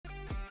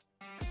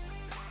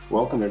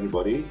Welcome,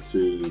 everybody,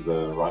 to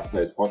the Right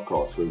Place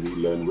podcast, where we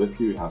learn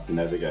with you how to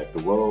navigate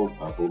the world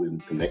by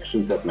building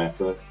connections that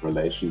matter,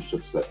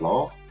 relationships that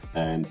last,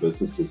 and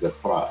businesses that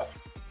thrive.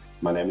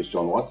 My name is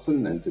John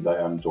Watson, and today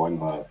I'm joined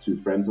by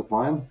two friends of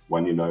mine.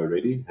 One you know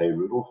already. Hey,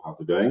 Rudolf, how's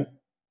it going?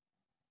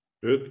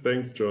 Good,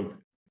 thanks, John.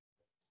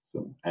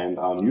 And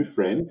our new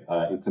friend,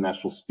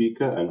 international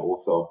speaker and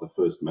author of The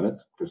First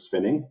Minute, Chris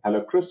Fenning. Hello,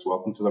 Chris.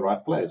 Welcome to the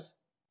Right Place.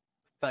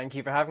 Thank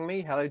you for having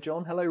me. Hello,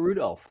 John. Hello,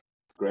 Rudolf.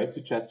 Great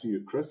to chat to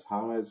you, Chris.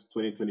 How has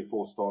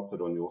 2024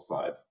 started on your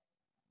side?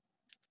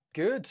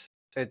 Good.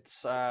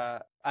 It's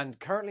and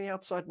currently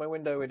outside my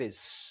window it is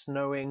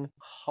snowing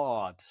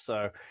hard,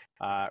 so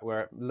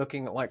we're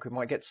looking like we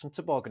might get some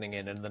tobogganing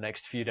in the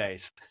next few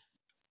days.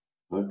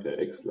 Okay,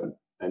 excellent.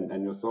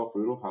 And yourself,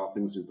 Rudolf, how are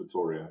things in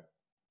Pretoria?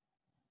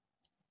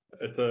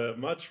 It's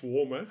much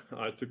warmer.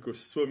 I took a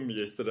swim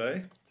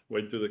yesterday,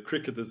 went to the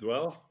cricket as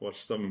well,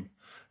 watched some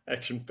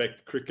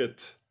action-packed cricket.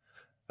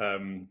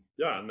 And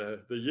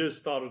the year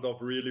started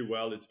off really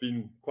well. It's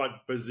been quite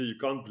busy. You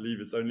can't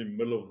believe it's only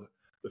middle of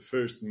the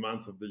first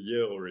month of the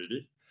year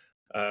already.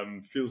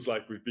 Feels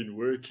like we've been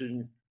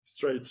working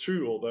straight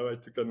through, although I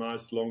took a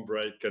nice long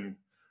break and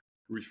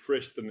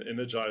refreshed and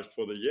energized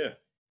for the year.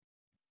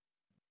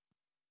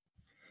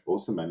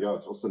 Awesome, man. Yeah,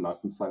 it's also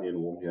nice and sunny and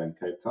warm here in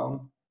Cape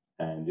Town.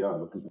 And yeah,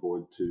 looking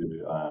forward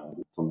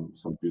to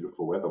some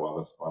beautiful weather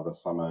while the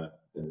summer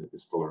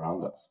is still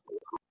around us.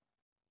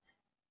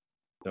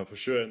 Yeah, for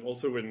sure. And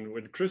also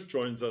when Chris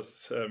joins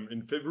us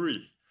in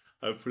February,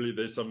 hopefully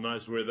there's some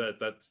nice weather at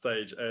that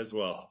stage as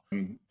well.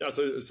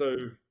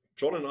 So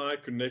John and I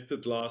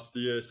connected last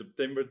year,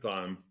 September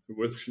time,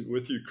 with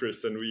you,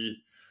 Chris, and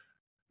we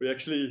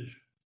actually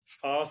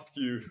asked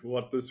you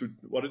what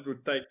it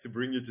would take to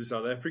bring you to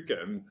South Africa.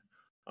 And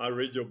I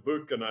read your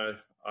book and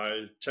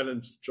I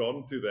challenged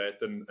John to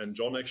that. And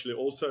John actually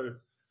also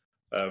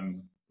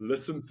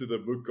listened to the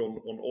book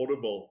on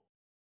Audible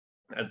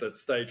at that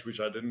stage, which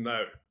I didn't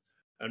know.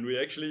 And we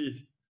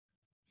actually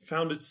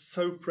found it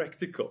so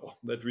practical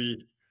that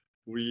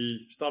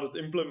we started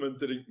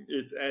implementing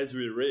it as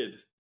we read.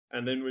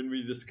 And then when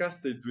we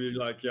discussed it, we were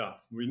like, yeah,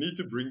 we need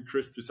to bring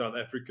Chris to South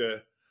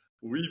Africa.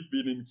 We've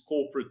been in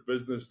corporate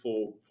business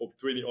for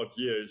 20 odd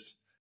years,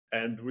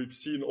 and we've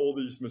seen all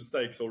these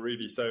mistakes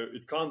already. So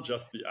it can't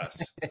just be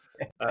us.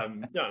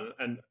 And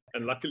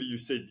luckily you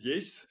said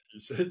yes. You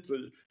said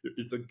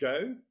it's a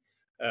go.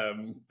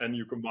 And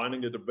you're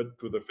combining it a bit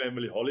with the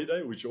family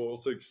holiday, which you're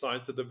also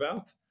excited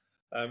about.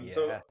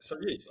 So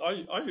yes, are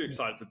you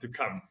excited to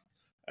come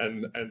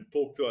and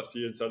talk to us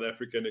here in South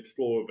Africa and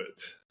explore a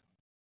bit?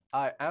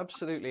 I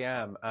absolutely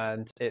am,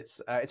 and it's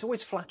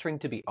always flattering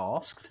to be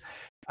asked.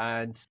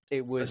 And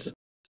it was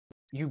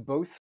you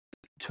both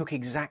took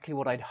exactly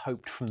what I'd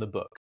hoped from the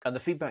book, and the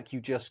feedback you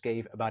just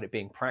gave about it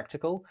being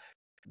practical.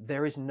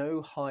 There is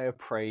no higher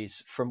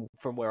praise from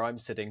where I'm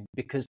sitting,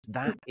 because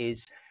that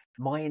is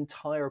my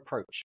entire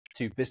approach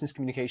to business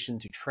communication,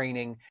 to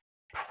training.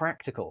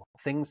 Practical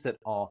things that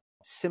are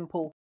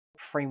simple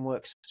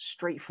frameworks,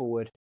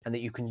 straightforward, and that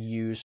you can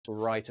use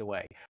right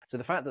away. So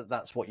the fact that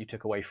that's what you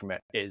took away from it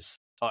is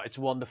it's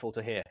wonderful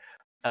to hear.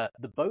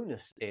 The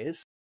bonus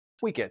is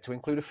we get to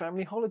include a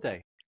family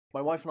holiday.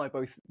 My wife and I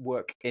both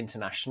work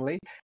internationally,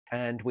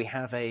 and we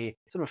have a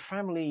sort of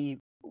family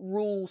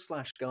rule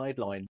 /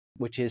 guideline,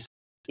 which is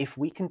if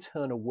we can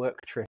turn a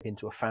work trip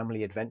into a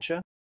family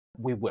adventure,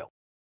 we will.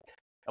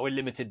 We're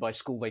limited by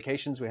school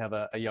vacations. We have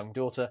a young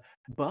daughter,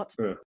 but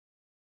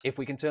if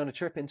we can turn a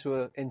trip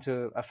into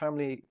a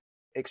family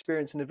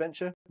experience and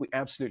adventure, we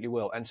absolutely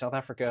will. And South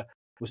Africa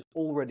was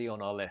already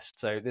on our list.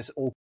 So this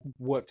all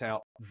worked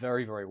out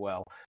very, very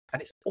well.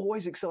 And it's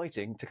always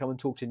exciting to come and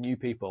talk to new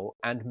people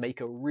and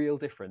make a real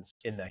difference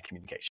in their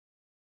communication.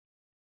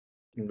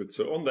 But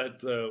so on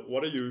that,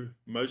 what are you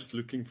most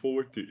looking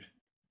forward to?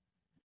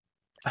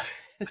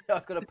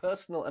 I've got a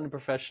personal and a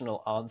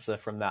professional answer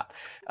from that.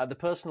 The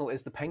personal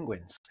is the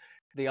penguins.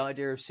 The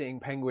idea of seeing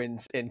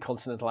penguins in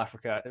continental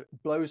Africa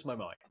blows my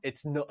mind.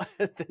 It's not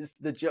there's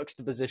the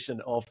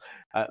juxtaposition of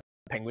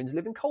penguins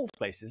live in cold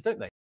places, don't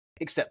they?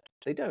 Except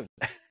they don't.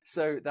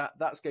 So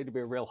that's going to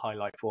be a real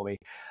highlight for me.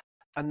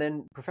 And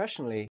then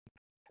professionally,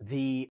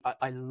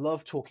 I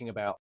love talking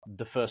about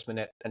the first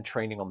minute and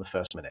training on the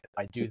first minute.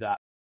 I do that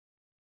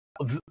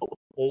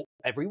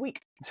every week.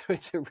 So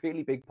it's a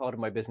really big part of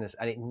my business,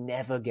 and it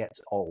never gets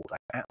old.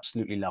 I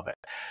absolutely love it.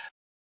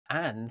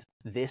 And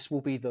this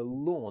will be the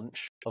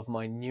launch of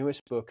my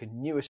newest book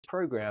and newest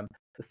program,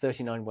 The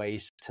 39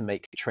 Ways to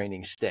Make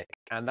Training Stick.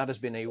 And that has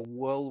been a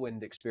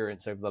whirlwind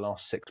experience over the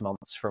last 6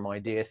 months, from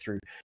idea through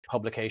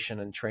publication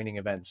and training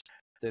events.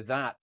 So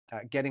that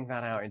getting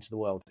that out into the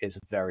world is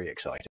very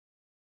exciting.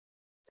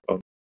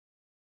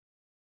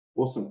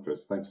 Awesome,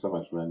 Chris. Thanks so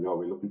much, man. Yeah,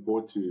 we're looking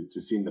forward to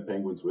seeing the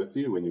penguins with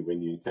you when you're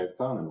in Cape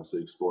Town, and also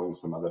exploring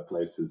some other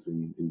places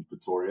in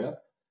Pretoria.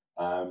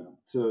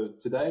 So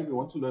today we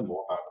want to learn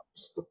more about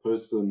the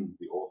person,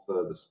 the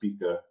author, the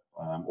speaker,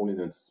 all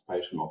in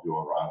anticipation of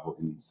your arrival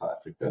in South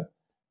Africa.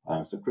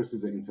 So Chris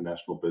is an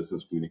international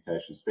business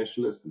communication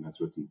specialist and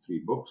has written 3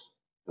 books: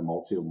 the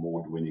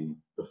multi-award winning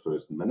The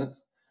First Minute,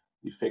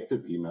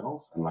 effective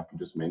emails, and like you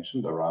just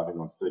mentioned, arriving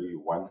on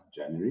 31st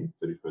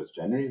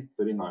January,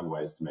 39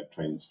 ways to make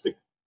training stick.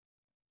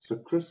 So,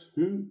 Chris,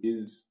 who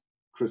is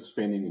Chris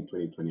Fenning in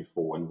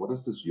 2024, and what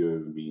does this year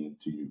mean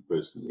to you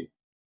personally?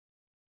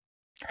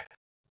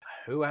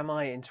 Who am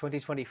I in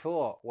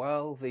 2024?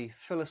 Well, the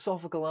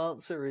philosophical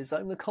answer is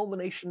I'm the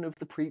culmination of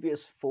the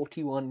previous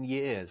 41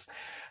 years.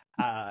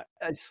 A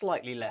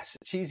slightly less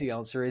cheesy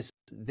answer is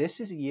this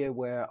is a year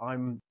where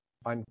I'm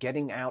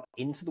getting out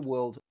into the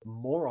world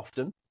more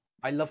often.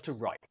 I love to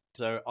write.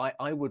 So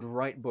I would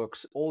write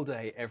books all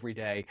day, every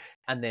day,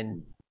 and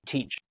then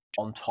teach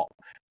on top.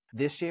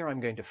 This year, I'm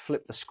going to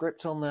flip the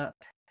script on that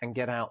and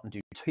get out and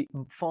do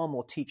far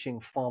more teaching,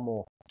 far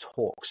more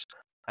talks.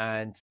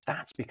 And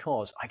that's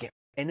because I get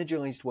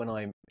energized when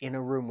I'm in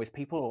a room with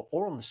people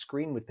or on the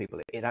screen with people.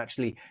 It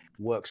actually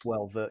works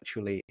well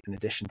virtually in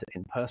addition to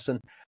in person.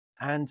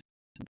 And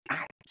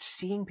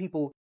seeing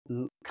people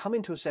come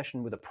into a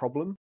session with a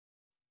problem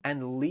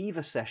and leave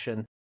a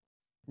session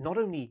not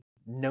only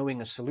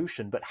knowing a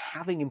solution, but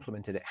having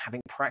implemented it,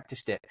 having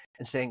practiced it,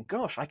 and saying,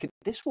 gosh,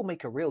 this will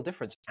make a real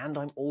difference, and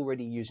I'm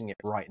already using it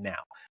right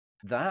now.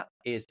 That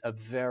is a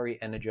very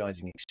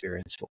energizing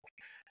experience for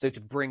me. So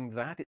to bring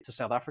that to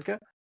South Africa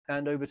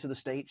and over to the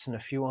States and a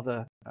few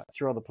other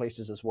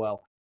places as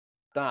well,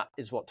 that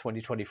is what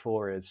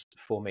 2024 is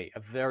for me.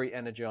 A very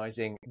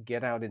energizing,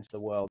 get out into the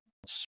world,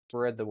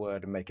 spread the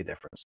word, and make a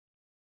difference.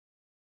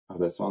 Oh,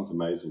 that sounds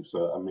amazing.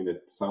 So, I mean,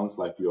 it sounds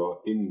like you're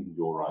in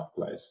your right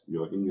place.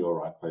 You're in your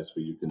right place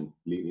where you can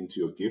lean into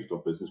your gift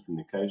of business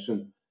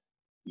communication,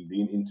 you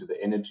lean into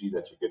the energy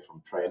that you get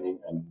from training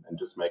and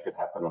just make it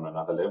happen on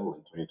another level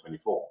in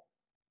 2024.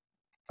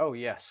 Oh,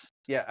 yes.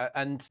 Yeah.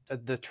 And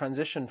the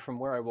transition from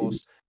where I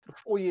was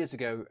 4 years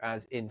ago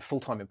as in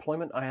full-time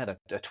employment, I had a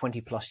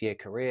 20-plus year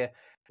career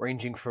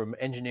ranging from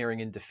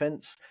engineering and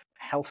defense,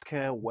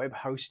 healthcare, web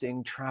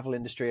hosting, travel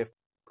industry,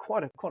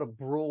 quite a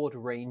broad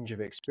range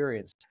of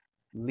experience.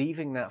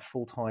 Leaving that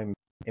full-time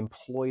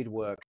employed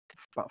work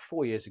about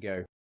 4 years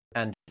ago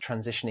and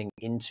transitioning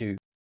into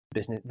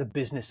the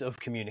business of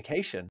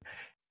communication,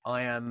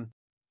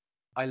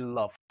 I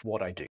love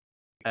what I do,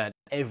 and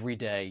every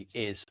day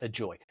is a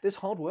joy. There's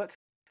hard work.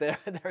 There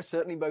are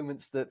certainly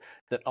moments that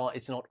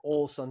it's not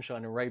all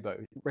sunshine and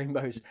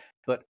rainbows.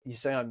 But you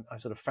say I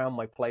sort of found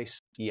my place.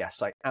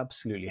 Yes, I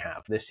absolutely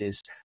have. This is,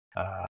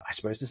 I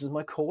suppose, this is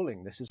my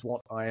calling. This is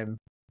what I am.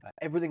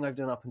 Everything I've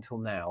done up until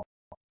now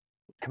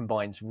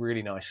combines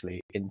really nicely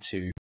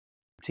into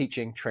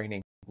teaching,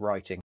 training,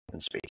 writing,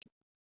 and speaking.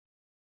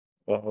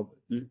 Well,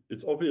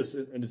 it's obvious,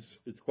 and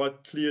it's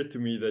quite clear to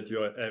me that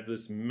you have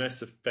this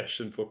massive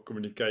passion for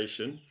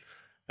communication,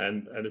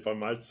 and if I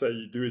might say,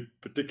 you do it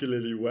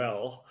particularly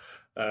well.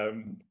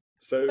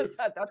 So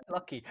that's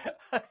lucky.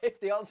 If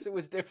the answer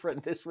was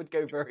different, this would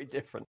go very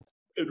different.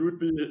 It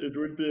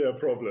would be a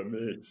problem.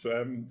 Yes.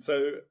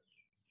 So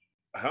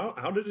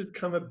how did it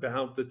come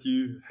about that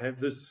you have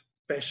this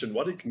passion?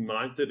 What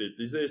ignited it?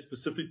 Is there a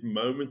specific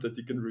moment that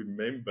you can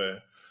remember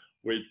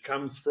where it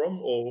comes from,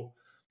 or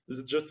is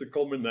it just a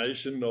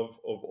culmination of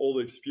all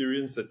the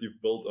experience that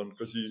you've built on?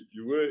 Because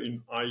you were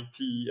in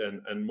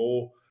IT and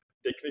more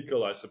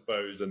technical, I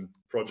suppose, and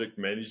project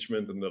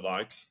management and the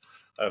likes.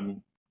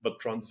 But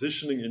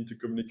transitioning into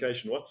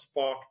communication, what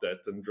sparked that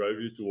and drove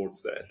you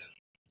towards that?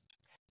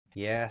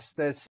 Yes,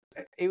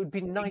 it would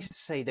be nice to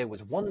say there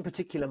was one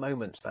particular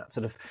moment that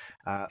sort of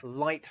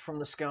light from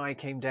the sky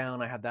came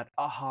down. I had that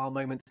aha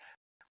moment.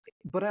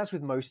 But as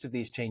with most of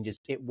these changes,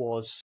 it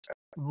was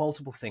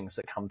multiple things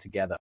that come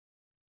together.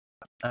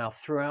 Now,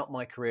 throughout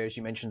my career, as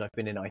you mentioned, I've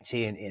been in IT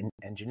and in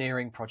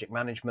engineering, project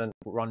management,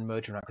 run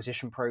merger and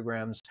acquisition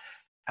programs.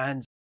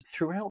 And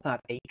throughout that,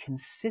 a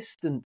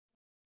consistent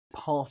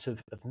part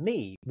of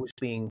me was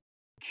being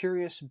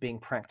curious, being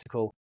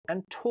practical,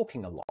 and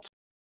talking a lot.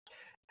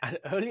 And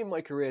early in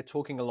my career,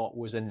 talking a lot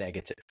was a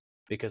negative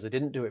because I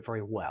didn't do it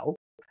very well.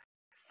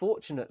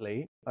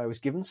 Fortunately, I was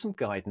given some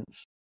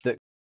guidance that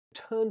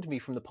turned me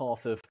from the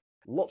path of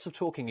lots of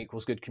talking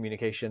equals good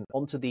communication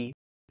onto the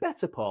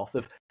better path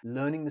of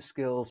learning the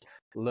skills,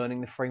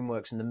 learning the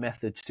frameworks and the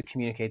methods to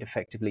communicate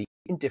effectively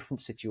in different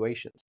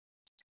situations.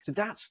 So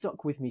that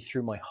stuck with me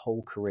through my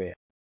whole career.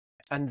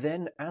 And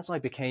then as I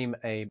became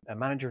a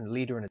manager and a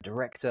leader and a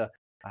director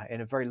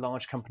in a very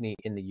large company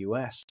in the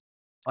US,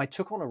 I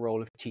took on a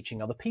role of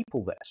teaching other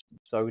people this.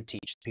 So I would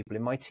teach people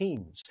in my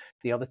teams,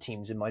 the other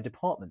teams in my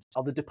department,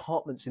 other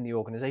departments in the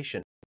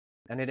organization.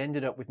 And it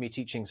ended up with me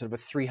teaching sort of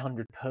a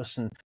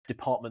 300-person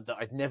department that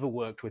I'd never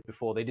worked with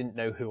before. They didn't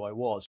know who I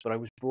was, but I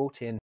was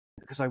brought in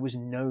because I was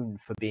known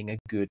for being a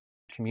good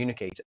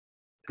communicator,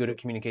 good at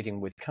communicating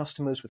with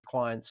customers, with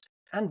clients,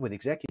 and with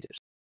executives.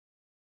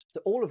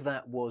 So all of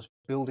that was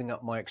building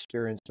up my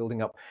experience,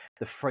 building up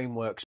the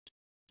frameworks,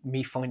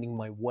 me finding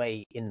my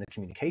way in the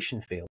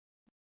communication field.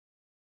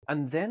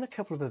 And then a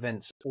couple of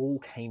events all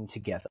came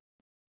together.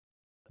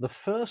 The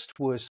first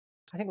was,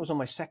 I think it was on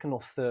my second or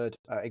third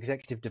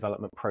executive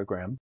development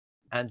program,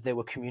 and there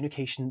were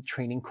communication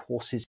training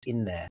courses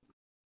in there.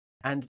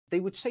 And they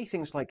would say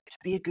things like, to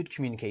be a good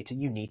communicator,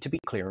 you need to be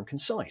clear and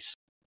concise.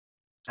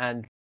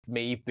 And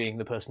me, being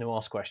the person who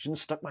asked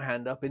questions, stuck my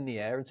hand up in the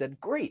air and said,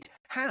 great,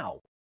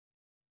 how?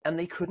 And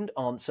they couldn't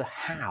answer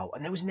how.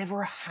 And there was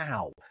never a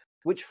how,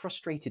 which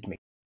frustrated me.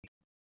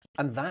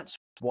 And that's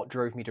what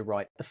drove me to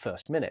write The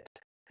First Minute.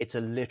 It's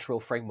a literal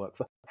framework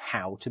for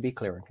how to be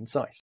clear and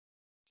concise.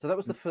 So that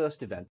was the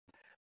first event.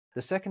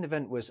 The second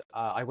event was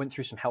I went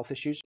through some health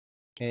issues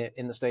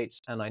in the States,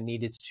 and I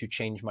needed to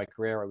change my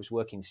career. I was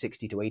working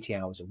 60 to 80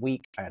 hours a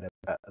week. I had,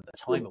 at the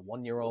time, a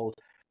 1-year-old,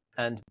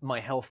 and my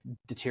health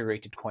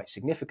deteriorated quite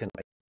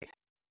significantly.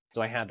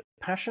 So I had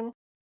passion.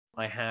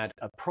 I had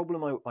a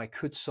problem I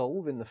could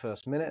solve in the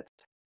first minute.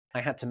 I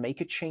had to make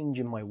a change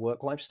in my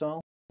work lifestyle,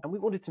 and we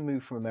wanted to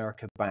move from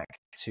America back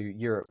to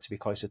Europe to be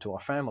closer to our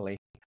family.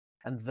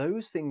 And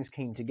those things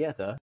came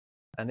together,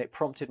 and it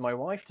prompted my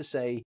wife to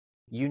say,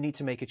 you need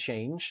to make a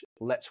change.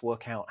 Let's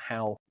work out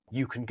how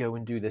you can go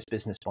and do this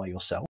business by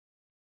yourself.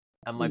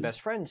 And my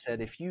best friend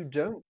said, if you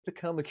don't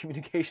become a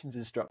communications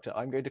instructor,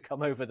 I'm going to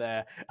come over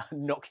there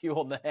and knock you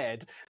on the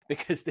head,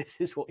 because this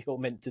is what you're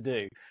meant to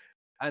do.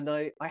 And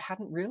I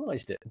hadn't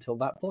realized it until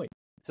that point.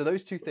 So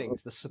those two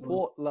things, the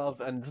support, love,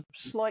 and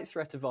slight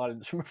threat of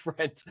violence from a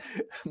friend,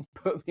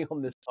 put me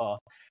on this path.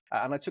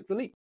 And I took the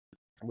leap.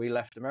 We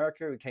left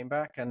America, we came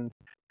back, and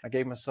I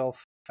gave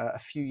myself a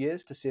few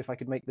years to see if I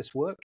could make this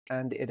work.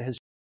 And it has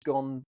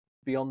gone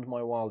beyond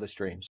my wildest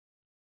dreams.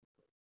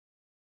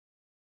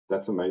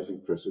 That's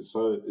amazing, Chris. It's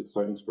so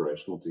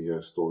inspirational to hear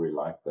a story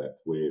like that,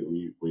 where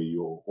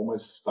you're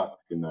almost stuck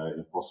in an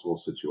impossible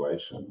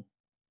situation,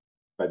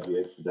 but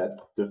yet that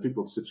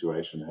difficult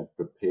situation had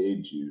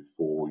prepared you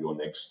for your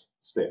next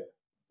step,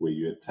 where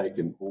you had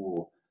taken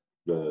all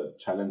the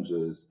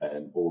challenges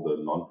and all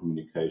the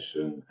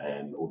non-communication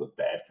and all the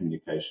bad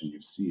communication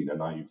you've seen, and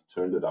now you've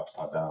turned it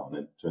upside down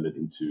and turned it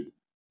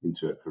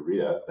into a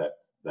career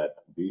that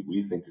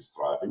we think is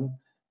thriving,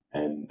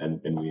 and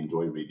we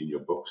enjoy reading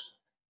your books.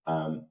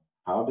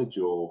 How did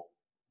your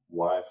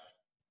wife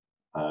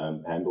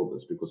handle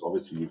this? Because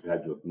obviously you've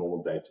had your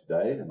normal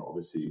day-to-day, and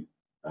obviously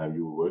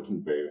you were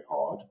working very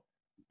hard,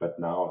 but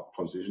now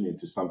transitioning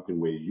into something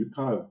where you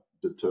kind of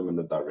determine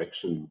the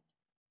direction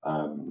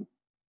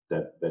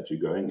that you're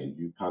going in.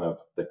 You kind of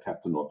the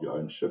captain of your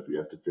own ship. You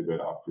have to figure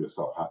it out for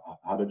yourself.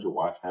 How did your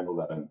wife handle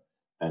that,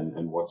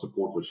 and what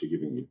support was she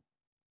giving you?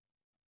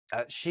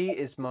 She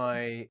is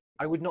I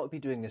would not be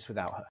doing this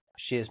without her.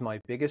 She is my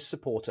biggest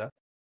supporter,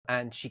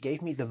 and she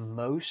gave me the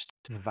most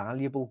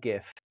valuable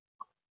gift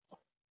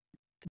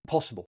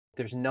possible.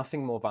 There's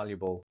nothing more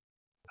valuable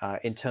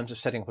in terms of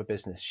setting up a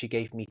business. She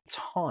gave me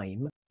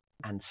time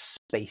and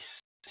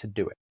space to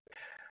do it.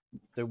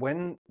 So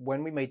when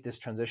we made this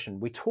transition,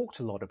 we talked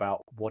a lot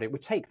about what it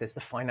would take. There's the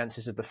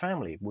finances of the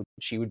family.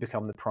 She would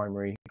become the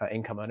primary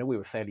income earner. We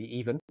were fairly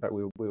even, but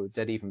we were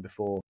dead even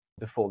before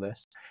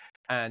this.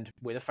 And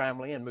with a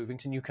family and moving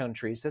to new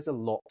countries, there's a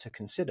lot to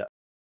consider.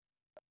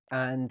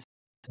 And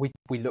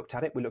we looked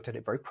at it. We looked at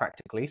it very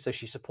practically. So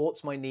she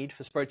supports my need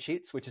for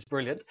spreadsheets, which is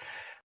brilliant.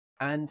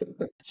 And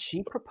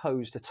she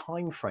proposed a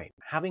time frame,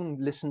 having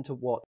listened to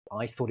what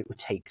I thought it would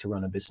take to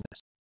run a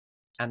business.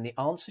 And the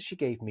answer she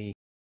gave me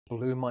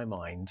blew my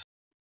mind,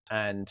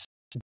 and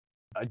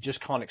I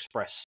just can't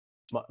express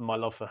my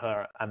love for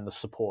her and the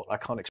support. I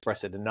can't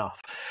express it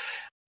enough.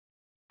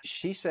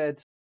 She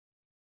said,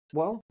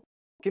 well,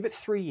 give it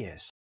 3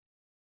 years.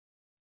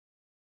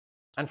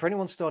 And for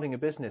anyone starting a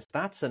business,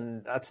 that's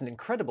an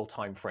incredible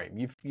time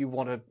frame. You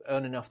want to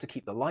earn enough to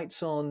keep the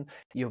lights on.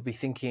 You'll be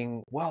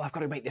thinking, well, I've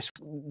got to make this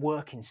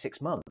work in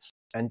 6 months.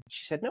 And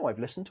she said, no, I've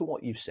listened to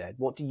what you've said.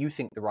 What do you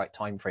think the right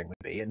time frame would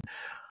be? And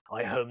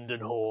I hummed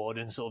and hawed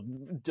and sort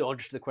of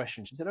dodged the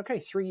question. She said, okay,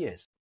 3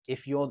 years.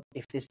 If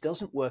this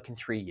doesn't work in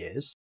 3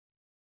 years,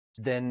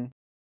 then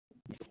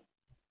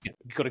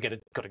you've got to get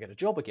a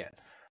job again.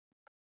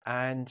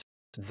 And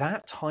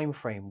that time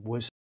frame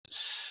was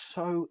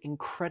so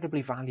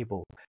incredibly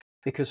valuable,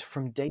 because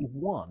from day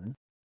one,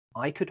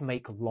 I could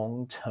make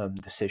long-term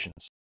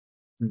decisions.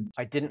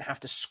 I didn't have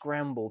to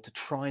scramble to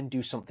try and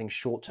do something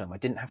short-term. I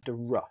didn't have to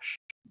rush.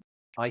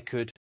 I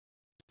could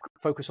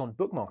focus on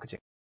book marketing.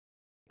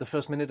 The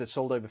First Minute had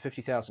sold over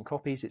 50,000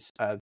 copies. It's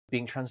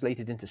being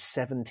translated into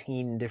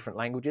 17 different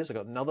languages. I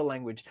got another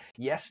language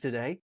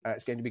yesterday.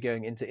 It's going to be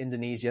going into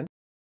Indonesian.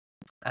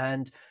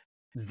 And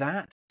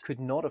that could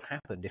not have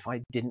happened if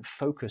I didn't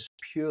focus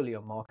purely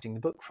on marketing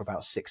the book for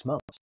about 6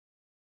 months,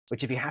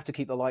 which, if you have to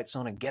keep the lights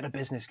on and get a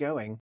business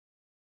going,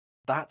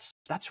 that's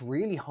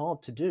really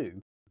hard to do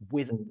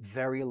with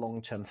very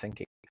long-term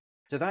thinking.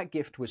 So that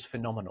gift was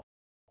phenomenal.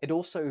 It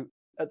also,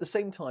 at the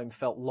same time,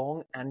 felt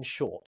long and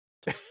short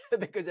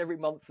because every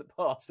month that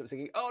passed, I was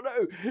thinking, oh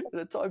no,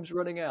 the time's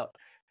running out.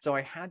 So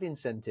I had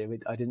incentive.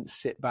 I didn't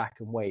sit back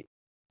and wait.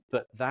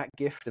 But that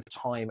gift of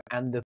time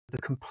and the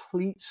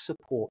complete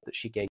support that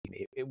she gave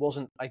me, it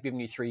wasn't, I've given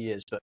you 3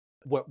 years, but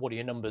what are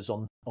your numbers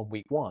on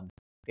week one?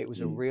 It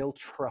was a real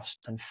trust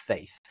and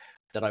faith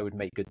that I would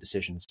make good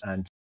decisions.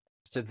 And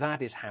so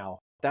that's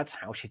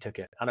how she took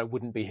it. And I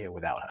wouldn't be here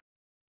without her.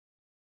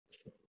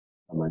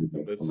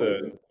 Amazing. That's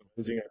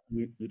amazing.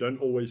 You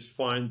don't always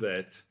find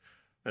that.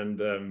 And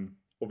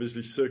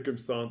obviously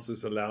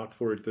circumstances allowed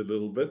for it a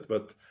little bit,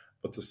 but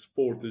the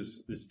support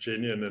is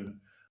genuine. And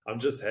I'm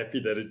just happy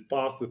that it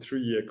passed the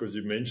 3-year, because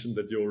you mentioned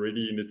that you're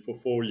already in it for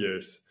 4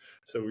 years.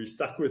 So we're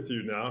stuck with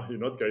you now. You're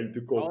not going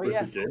to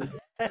corporate again.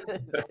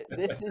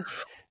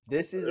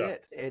 This is Yeah.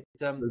 it.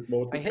 There's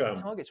more to I hit come.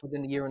 the targets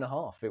within a year and a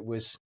half. It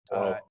was,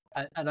 Wow.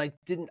 and I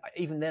didn't,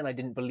 even then I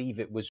didn't believe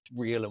it was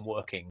real and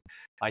working.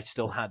 I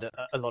still had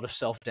a lot of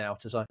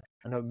self-doubt, as I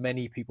know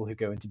many people who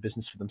go into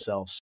business for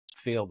themselves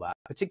feel that,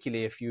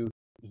 particularly if you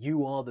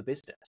are the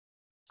business.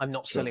 I'm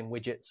not selling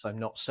widgets. I'm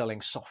not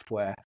selling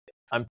software.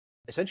 I'm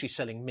essentially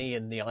selling me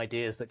and the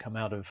ideas that come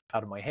out of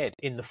my head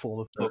in the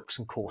form of books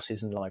and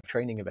courses and live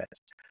training events.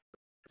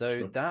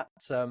 So that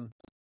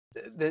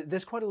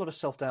there's quite a lot of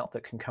self-doubt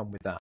that can come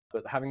with that.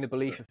 But having the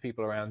belief of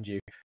people around you,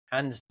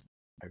 and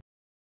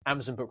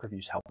Amazon book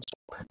reviews help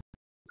as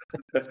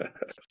well.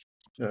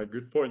 Yeah,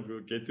 good point. We'll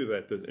get to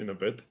that in a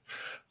bit.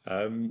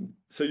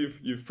 So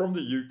you're from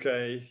the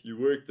UK, you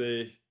worked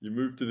there, you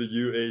moved to the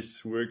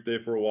US, worked there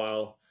for a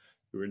while,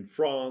 you're in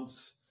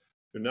France,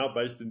 you're now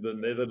based in the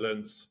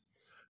Netherlands.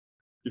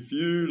 If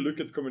you look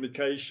at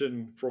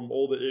communication from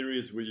all the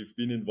areas where you've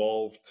been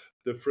involved,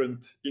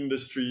 different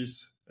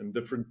industries and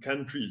different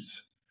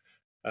countries,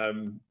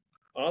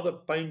 are the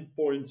pain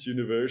points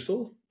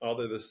universal? Are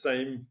they the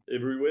same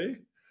everywhere?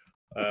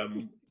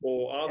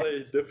 Or are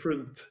they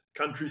different,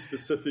 country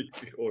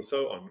specific, or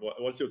so on?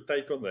 What's your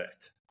take on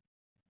that?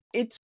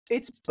 It's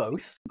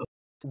both.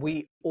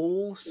 We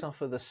all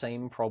suffer the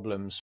same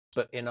problems,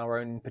 but in our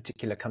own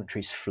particular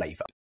country's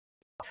flavour.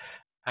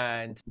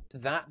 And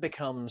that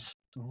becomes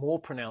more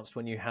pronounced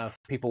when you have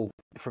people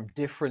from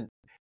different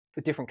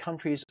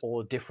countries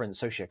or different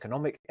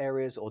socioeconomic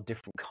areas or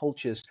different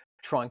cultures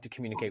trying to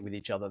communicate with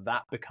each other.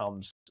 That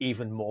becomes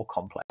even more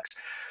complex.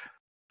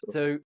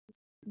 So,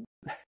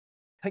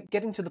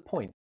 getting to the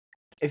point,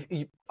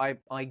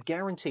 I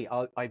guarantee,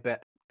 I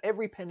bet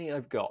every penny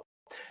I've got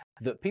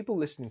that people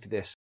listening to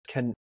this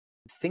can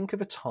think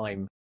of a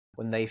time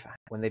when they've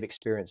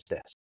experienced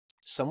this.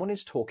 Someone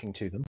is talking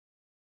to them,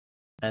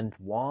 and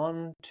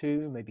 1,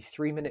 2, maybe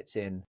 3 minutes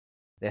in,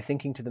 they're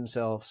thinking to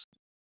themselves,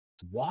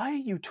 "Why are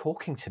you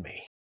talking to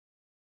me?"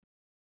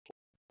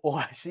 Or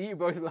I see you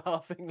both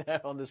laughing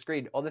there on the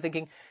screen. Or they're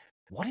thinking,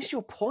 "What is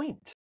your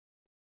point?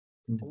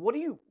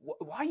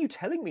 Why are you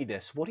telling me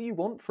this? What do you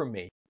want from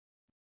me?"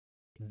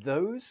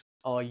 Those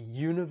are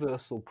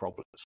universal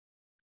problems.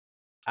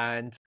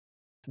 And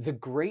the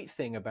great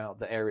thing about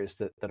the areas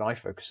that I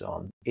focus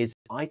on is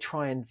I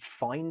try and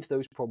find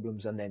those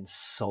problems and then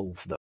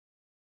solve them.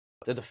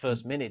 So the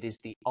first minute is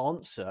the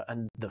answer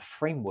and the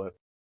framework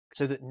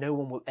so that no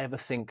one will ever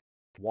think,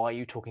 "Why are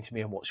you talking to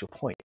me and what's your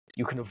point?"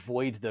 You can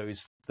avoid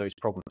those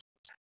problems.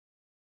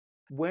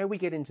 Where we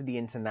get into the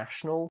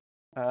international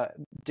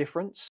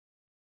difference,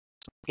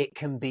 it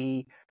can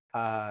be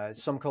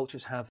some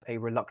cultures have a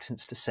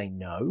reluctance to say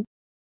no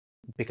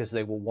because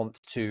they will want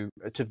to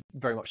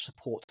very much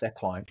support their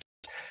client.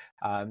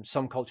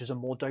 Some cultures are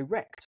more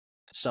direct.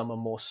 Some are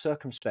more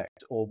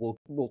circumspect, or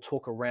will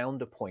talk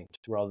around a point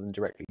rather than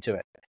directly to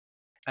it.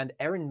 And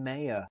Erin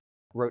Meyer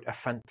wrote a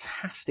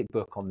fantastic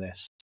book on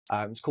this.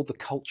 It's called The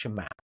Culture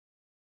Map.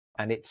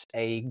 And it's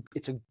a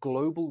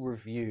global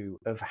review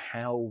of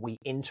how we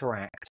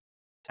interact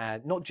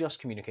and not just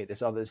communicate.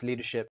 There's others,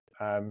 leadership,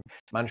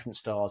 management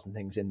styles and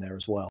things in there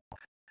as well.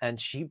 And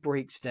she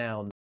breaks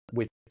down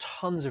with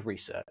tons of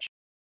research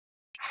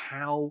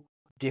how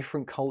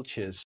different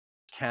cultures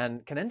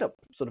can end up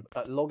sort of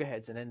at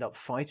loggerheads and end up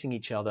fighting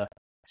each other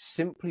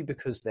simply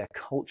because their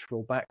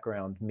cultural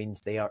background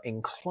means they are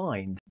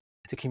inclined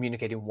to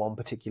communicate in one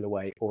particular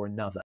way or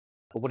another.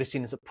 But what is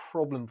seen as a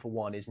problem for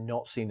one is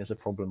not seen as a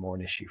problem or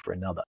an issue for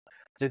another.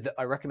 So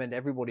I recommend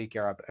everybody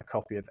grab a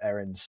copy of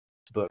Erin's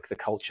book, The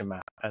Culture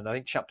Map. And I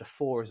think chapter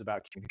 4 is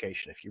about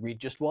communication. If you read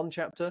just one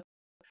chapter,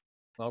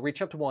 I'll read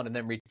chapter 1 and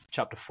then read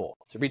chapter 4.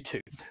 So read 2.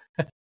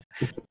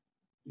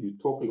 You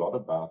talk a lot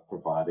about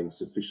providing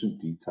sufficient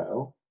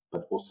detail,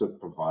 but also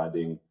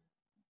providing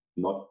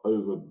not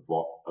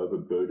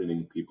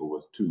overburdening people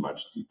with too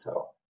much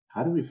detail.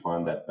 How do we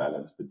find that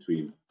balance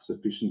between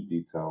sufficient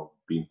detail,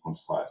 being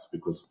concise?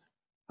 Because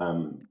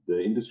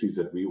the industries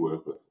that we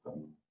work with,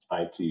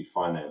 IT,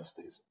 finance,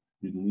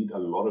 you need a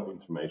lot of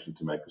information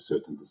to make a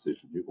certain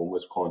decision. You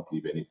almost can't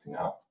leave anything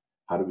out.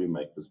 How do we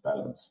make this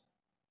balance?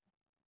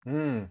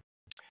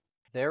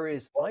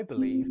 I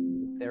believe,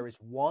 there is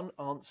one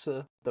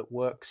answer that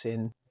works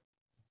in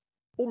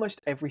almost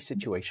every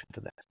situation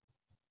for this.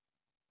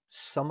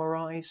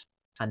 Summarize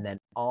and then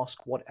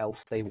ask what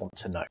else they want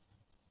to know.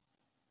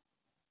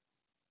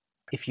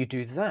 If you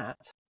do that,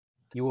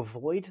 you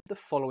avoid the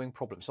following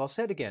problems. So I'll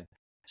say it again.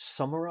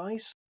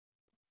 Summarize,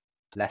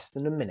 less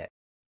than a minute.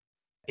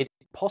 It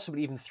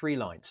possibly even 3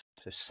 lines.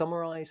 So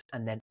summarize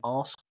and then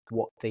ask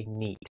what they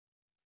need.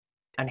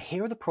 And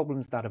here are the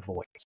problems that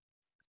avoids.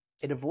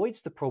 It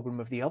avoids the problem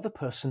of the other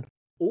person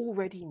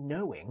already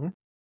knowing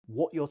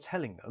what you're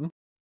telling them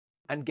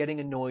and getting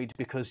annoyed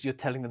because you're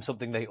telling them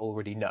something they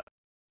already know.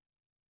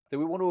 So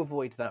we want to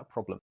avoid that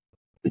problem.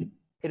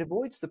 It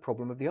avoids the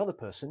problem of the other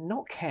person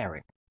not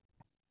caring.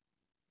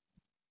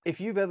 If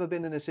you've ever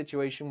been in a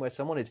situation where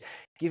someone is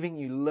giving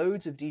you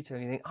loads of detail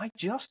and you think, I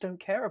just don't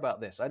care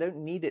about this. I don't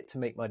need it to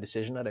make my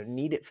decision. I don't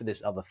need it for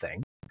this other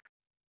thing.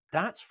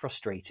 That's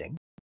frustrating.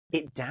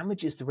 It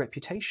damages the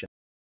reputation.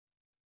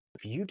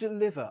 If you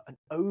deliver and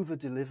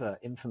over-deliver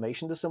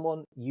information to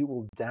someone, you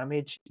will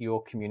damage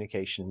your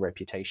communication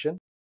reputation.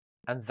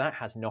 And that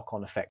has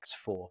knock-on effects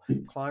for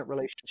client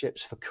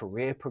relationships, for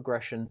career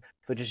progression,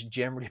 for just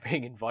generally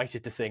being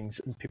invited to things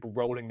and people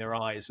rolling their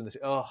eyes when they say,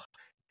 oh,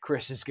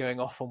 Chris is going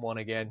off on one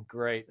again.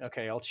 Great.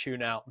 Okay, I'll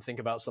tune out and think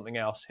about something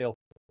else. I'm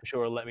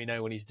sure he'll let me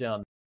know when he's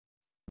done.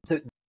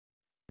 So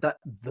that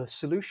the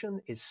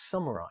solution is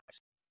summarize.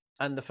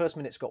 And the first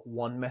minute's got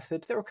one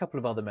method. There are a couple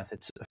of other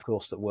methods, of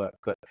course, that work,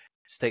 but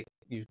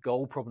use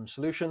goal, problem,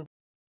 solution.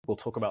 We'll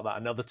talk about that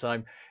another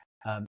time.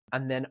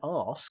 And then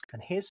ask,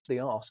 and here's the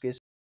ask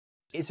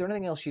is there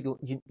anything else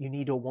you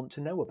need or want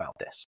to know about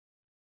this?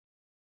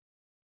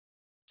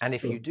 And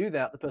if you do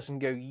that, the person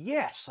can go,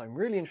 yes, I'm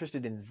really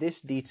interested in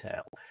this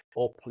detail,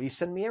 or please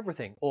send me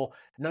everything, or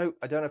no,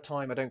 I don't have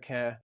time, I don't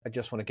care, I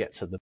just want to get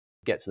to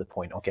the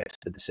point or get to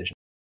the decision.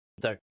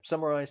 So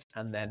summarize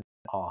and then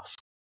ask.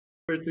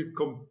 To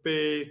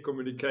compare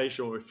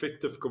communication or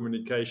effective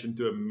communication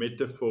to a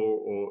metaphor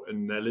or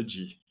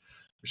analogy,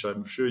 which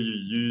I'm sure you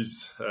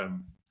use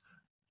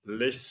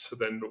less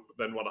than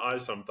what I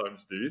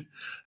sometimes do.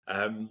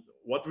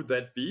 What would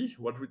that be?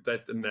 What would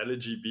that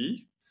analogy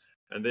be?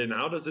 And then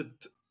how does it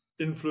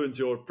influence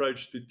your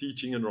approach to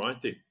teaching and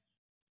writing?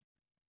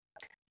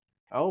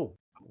 Oh,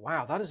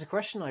 wow. That is a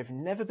question I've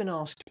never been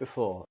asked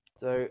before.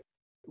 So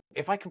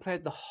if I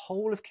compared the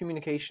whole of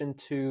communication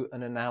to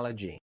an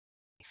analogy,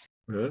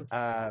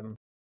 I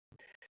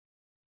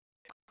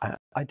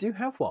do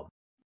have one.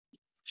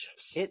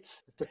 Yes.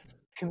 It's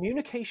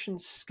communication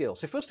skill.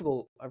 So first of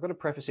all, I've got to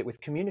preface it with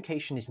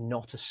communication is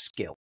not a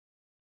skill.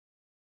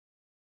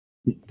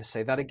 To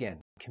say that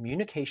again,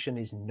 communication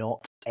is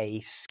not a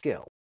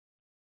skill.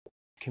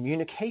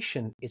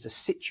 Communication is a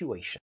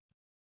situation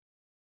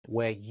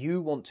where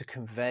you want to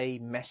convey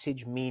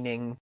message,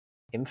 meaning,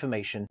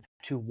 information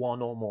to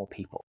one or more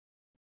people.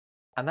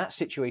 And that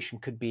situation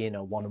could be in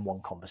a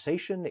one-on-one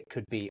conversation. It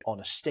could be on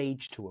a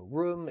stage to a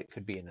room. It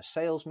could be in a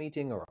sales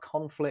meeting or a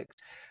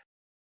conflict.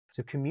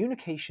 So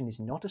communication is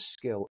not a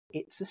skill.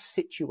 It's a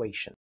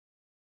situation.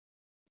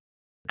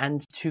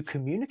 And to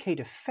communicate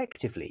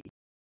effectively,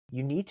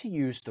 you need to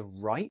use the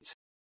right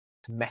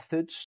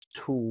methods,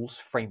 tools,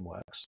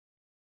 frameworks,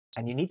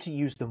 and you need to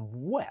use them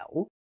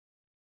well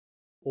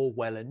or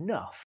well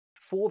enough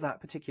for that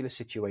particular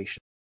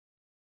situation.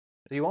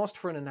 So you asked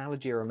for an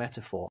analogy or a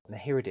metaphor, and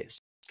here it is.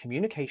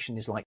 Communication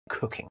is like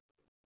cooking.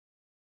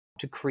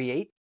 To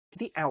create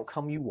the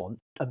outcome you want,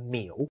 a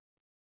meal,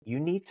 you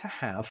need to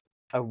have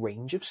a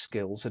range of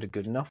skills at a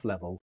good enough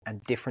level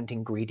and different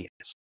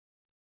ingredients.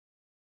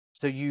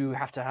 So you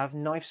have to have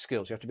knife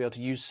skills. You have to be able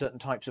to use certain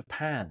types of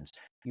pans.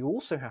 You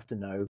also have to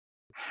know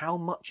how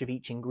much of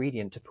each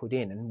ingredient to put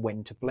in and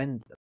when to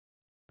blend them.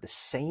 The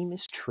same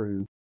is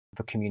true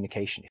for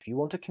communication. If you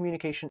want a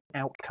communication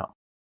outcome,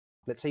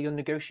 let's say you're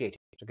negotiating,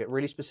 so get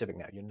really specific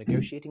now, you're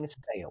negotiating a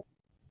sale.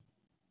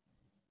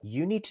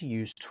 You need to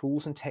use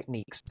tools and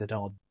techniques that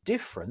are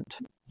different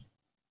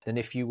than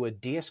if you were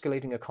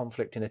de-escalating a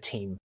conflict in a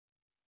team.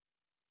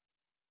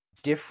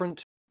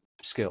 Different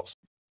skills,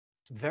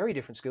 very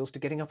different skills to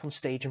getting up on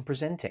stage and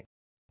presenting,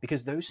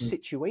 because those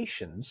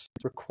situations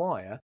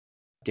require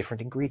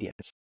different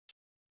ingredients.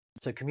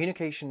 So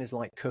communication is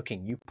like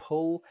cooking. You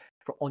pull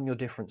on your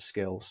different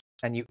skills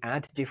and you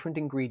add different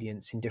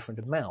ingredients in different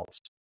amounts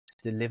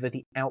to deliver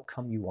the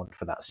outcome you want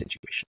for that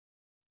situation.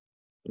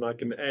 And I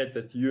can add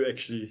that you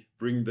actually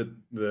bring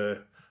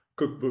the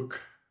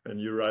cookbook and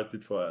you write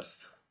it for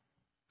us.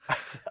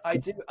 I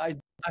do.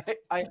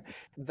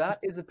 That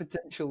is a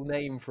potential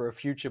name for a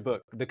future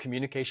book, the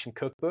Communication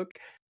Cookbook,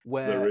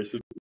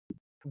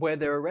 where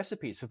there are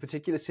recipes for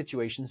particular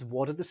situations.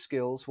 What are the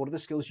skills? What are the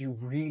skills you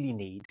really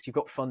need? Because you've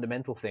got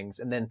fundamental things.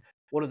 And then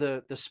what are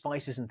the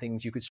spices and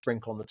things you could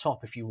sprinkle on the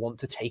top if you want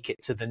to take it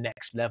to the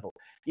next level?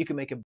 You can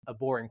make a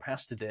boring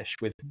pasta dish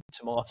with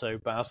tomato,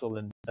 basil,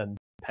 and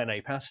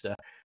penne pasta,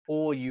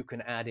 or you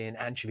can add in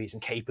anchovies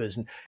and capers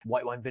and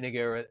white wine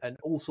vinegar and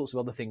all sorts of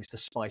other things to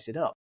spice it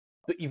up.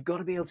 But you've got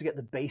to be able to get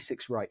the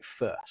basics right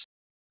first.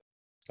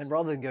 And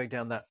rather than going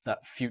down that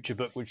future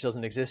book, which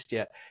doesn't exist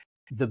yet,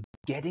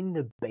 getting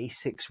the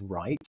basics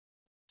right,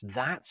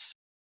 that's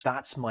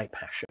my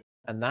passion.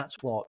 And that's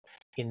what,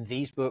 in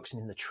these books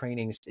and in the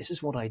trainings, this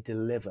is what I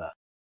deliver,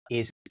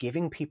 is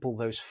giving people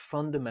those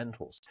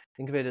fundamentals.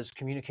 Think of it as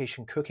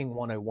Communication Cooking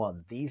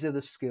 101. These are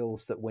the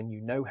skills that when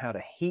you know how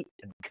to heat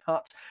and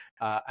cut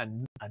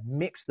and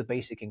mix the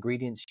basic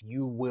ingredients,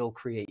 you will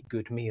create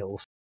good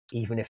meals,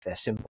 even if they're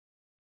simple.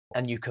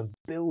 And you can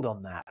build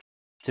on that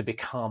to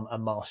become a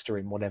master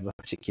in whatever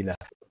particular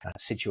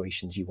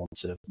situations you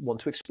want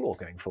to explore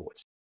going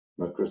forwards.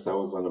 No, Chris, that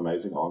was an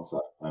amazing answer.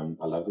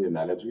 I love the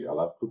analogy. I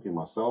love cooking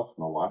myself.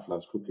 My wife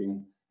loves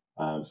cooking.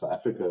 South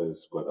Africa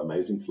has got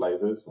amazing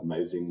flavors,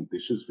 amazing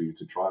dishes for you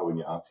to try when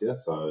you're out here.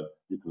 So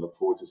you can look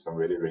forward to some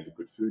really, really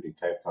good food in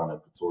Cape Town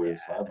and Pretoria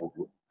side.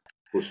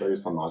 We'll show you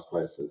some nice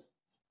places.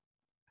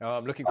 Oh,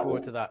 I'm looking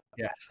forward to that.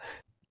 Yes.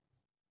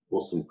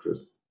 Awesome,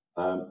 Chris.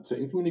 So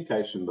in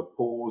communication, the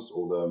pause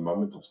or the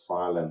moment of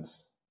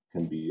silence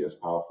can be as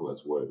powerful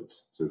as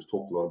words. So we've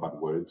talked a lot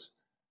about words.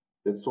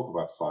 Let's talk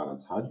about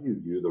silence. How do you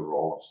view the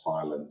role of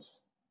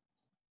silence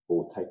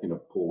or taking a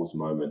pause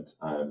moment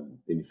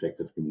in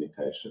effective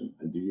communication?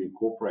 And do you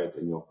incorporate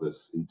any of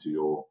this into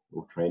your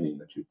training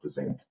that you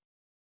present?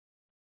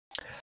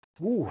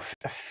 Ooh,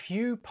 a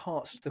few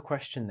parts to the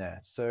question there.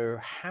 So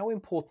how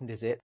important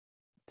is it?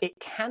 It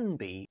can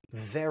be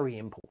very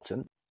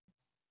important.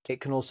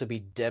 It can also be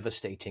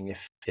devastating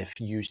if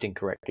used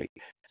incorrectly.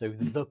 So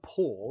the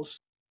pause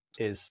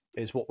is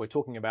what we're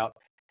talking about.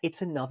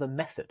 It's another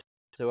method.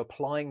 So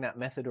applying that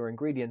method or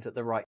ingredient at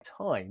the right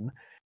time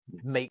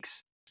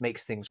makes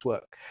things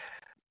work.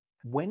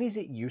 When is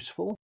it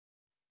useful?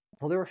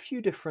 Well, there are a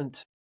few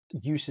different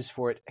uses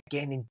for it,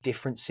 again, in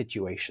different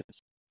situations.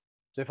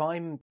 So if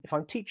I'm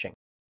teaching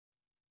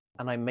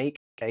and I make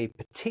a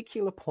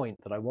particular point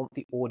that I want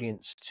the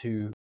audience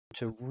to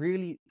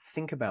really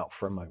think about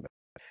for a moment,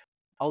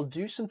 I'll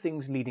do some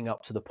things leading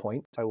up to the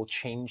point. I will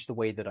change the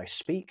way that I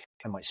speak.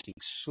 I might speak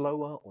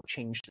slower or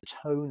change the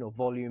tone or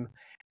volume.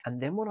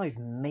 And then when I've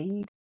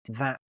made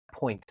that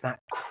point, that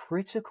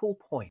critical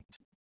point,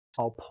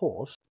 I'll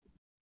pause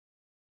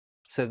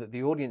so that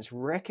the audience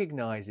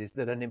recognizes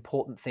that an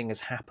important thing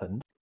has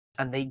happened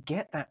and they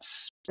get that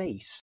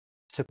space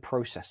to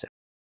process it.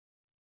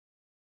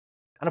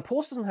 And a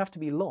pause doesn't have to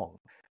be long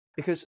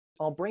because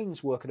our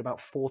brains work at about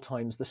 4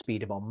 times the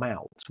speed of our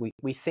mouths.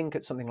 We think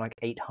at something like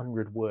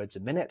 800 words a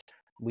minute.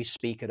 We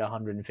speak at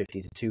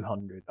 150 to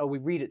 200. Oh, we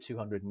read at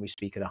 200 and we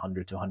speak at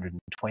 100 to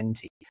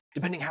 120.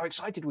 Depending how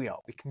excited we are,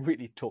 we can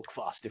really talk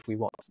fast if we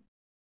want.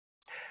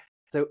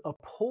 So a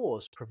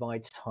pause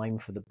provides time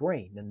for the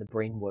brain, and the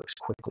brain works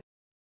quickly.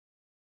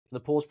 The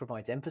pause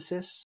provides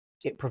emphasis.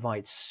 It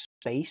provides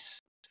space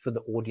for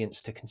the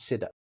audience to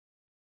consider.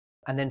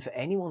 And then for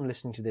anyone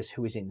listening to this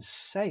who is in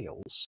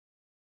sales,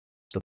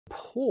 the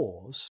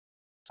pause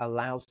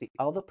allows the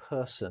other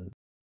person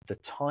the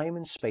time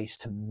and space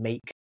to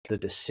make the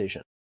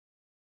decision.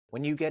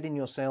 When you get in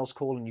your sales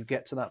call and you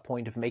get to that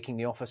point of making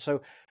the offer,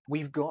 so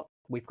we've got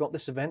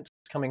this event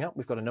coming up.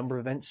 We've got a number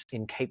of events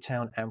in Cape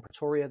Town and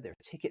Pretoria. Their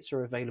tickets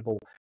are available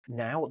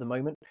now at the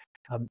moment.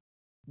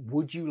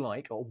 Would you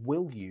like, or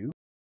will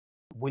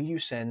you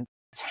send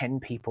 10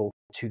 people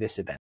to this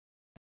event?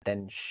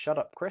 Then shut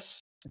up, Chris.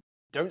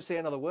 Don't say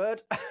another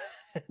word.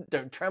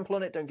 Don't trample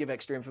on it. Don't give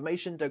extra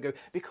information. Don't go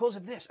because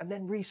of this and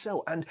then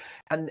resell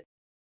and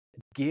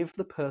give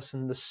the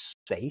person the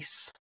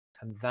space.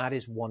 And that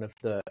is one of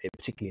the,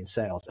 particularly in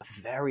sales, a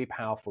very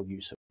powerful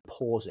use of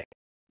pausing.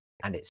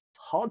 And it's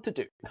hard to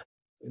do.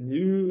 Can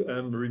you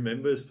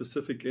remember a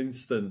specific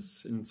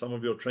instance in some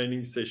of your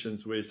training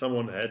sessions where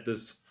someone had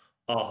this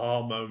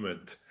aha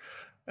moment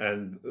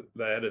and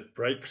they had a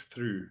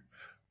breakthrough?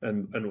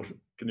 And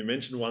can you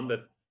mention one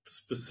that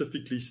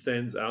specifically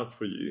stands out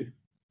for you?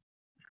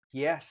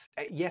 Yes,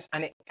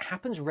 and it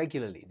happens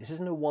regularly. This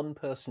isn't a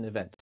one-person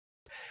event.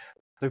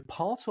 So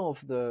part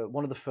of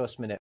one of the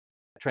first-minute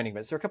training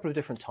events, there are a couple of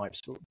different types,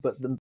 but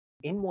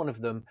in one of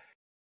them,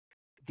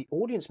 the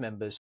audience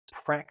members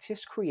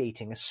practice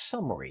creating a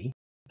summary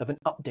of an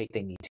update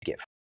they need to give.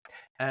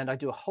 And I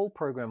do a whole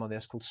program on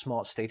this called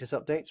Smart Status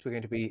Updates. We're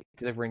going to be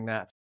delivering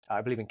that,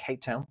 I believe, in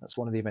Cape Town. That's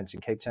one of the events in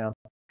Cape Town.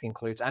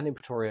 And in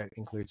Pretoria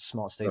includes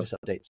Smart Status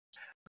Updates.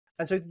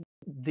 And so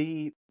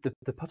the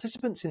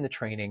participants in the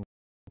training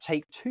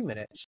take 2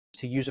 minutes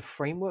to use a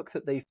framework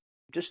that they've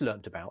just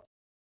learned about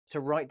to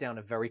write down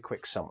a very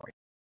quick summary.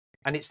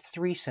 And it's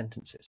 3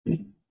 sentences.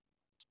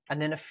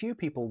 And then a few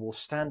people will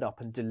stand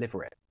up and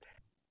deliver it.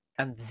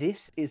 And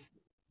this is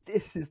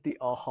the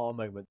aha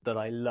moment that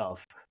I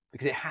love,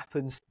 because it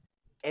happens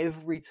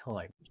every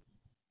time.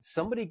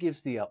 Somebody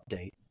gives the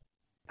update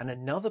and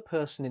another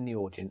person in the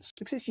audience,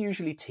 because it's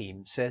usually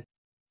team, says,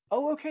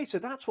 "Oh, okay, so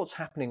that's what's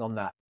happening on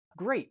that.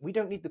 Great, we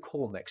don't need the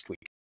call next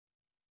week."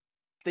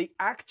 They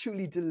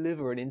actually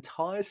deliver an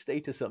entire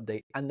status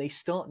update and they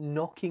start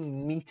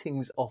knocking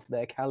meetings off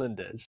their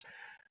calendars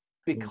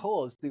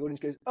because the audience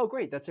goes, "Oh,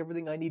 great, that's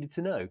everything I needed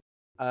to know."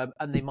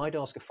 And they might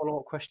ask a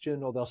follow-up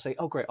question, or they'll say,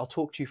 "Oh, great, I'll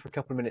talk to you for a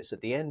couple of minutes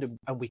at the end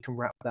and we can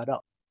wrap that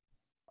up."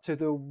 So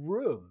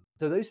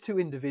those 2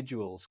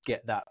 individuals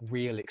get that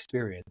real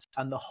experience,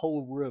 and the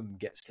whole room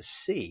gets to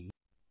see,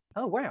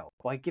 oh, wow,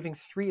 by giving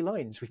 3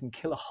 lines, we can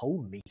kill a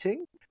whole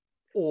meeting,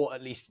 or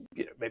at least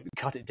maybe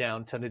cut it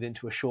down, turn it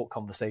into a short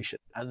conversation.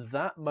 And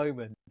that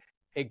moment,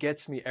 it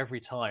gets me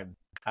every time.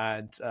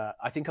 And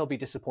I think I'll be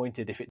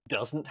disappointed if it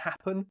doesn't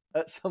happen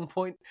at some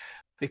point,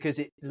 because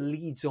it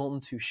leads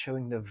on to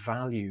showing the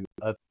value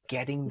of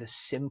getting the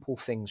simple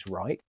things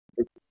right.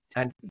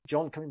 And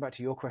John, coming back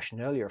to your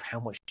question earlier of how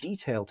much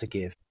detail to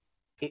give,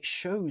 it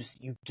shows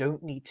you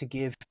don't need to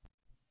give,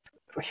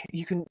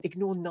 you can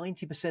ignore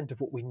 90% of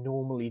what we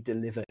normally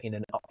deliver in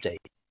an update.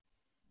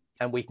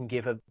 And we can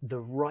give the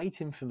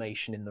right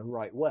information in the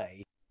right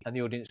way. And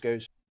the audience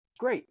goes,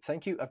 "Great,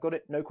 thank you, I've got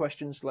it, no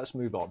questions, let's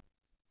move on."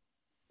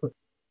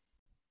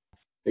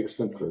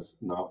 Excellent, Chris.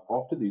 Now,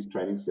 after these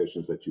training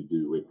sessions that you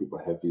do, where people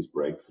have these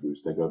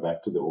breakthroughs, they go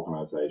back to their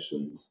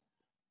organizations,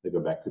 they go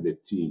back to their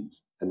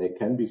teams, and there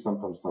can be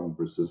sometimes some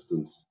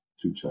resistance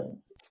to change.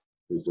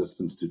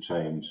 Resistance to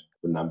change,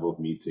 the number of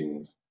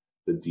meetings,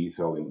 the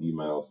detail in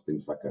emails,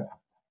 things like that.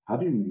 How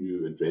do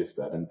you address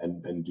that?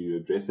 And do you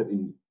address it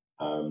in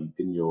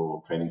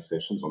your training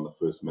sessions on the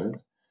first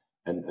minute?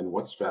 And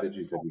what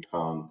strategies have you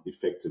found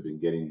effective in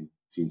getting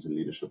teams and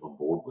leadership on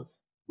board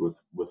with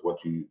what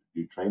you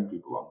train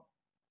people on?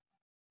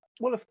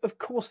 Well, of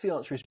course, the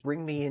answer is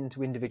bring me in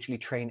to individually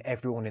train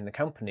everyone in the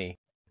company,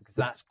 because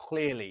that's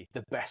clearly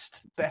the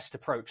best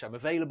approach. I'm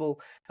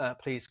available.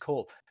 Please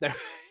call. No.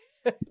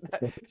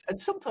 And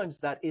sometimes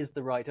that is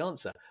the right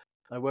answer.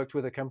 I worked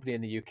with a company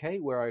in the UK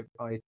where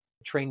I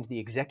trained the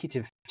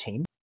executive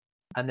team.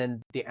 And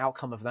then the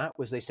outcome of that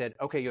was they said,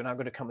 okay, you're now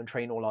going to come and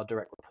train all our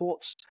direct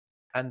reports.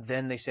 And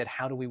then they said,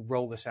 how do we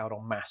roll this out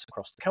en masse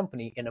across the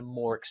company in a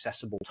more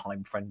accessible,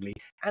 time-friendly,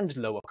 and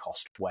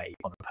lower-cost way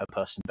on a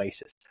per-person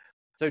basis?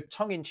 So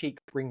tongue-in-cheek,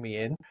 bring me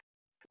in,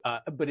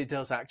 but it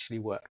does actually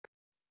work.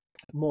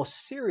 More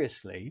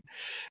seriously,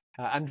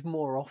 and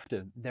more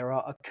often, there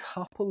are a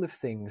couple of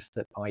things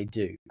that I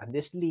do, and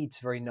this leads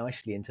very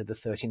nicely into the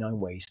 39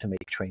 ways to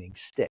make training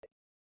stick.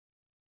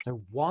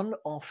 So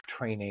one-off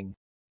training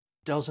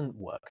doesn't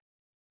work.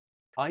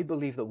 I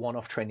believe that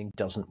one-off training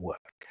doesn't work.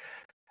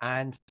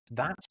 And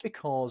that's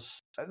because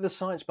the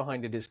science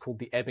behind it is called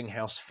the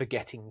Ebbinghaus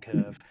forgetting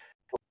curve.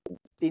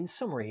 In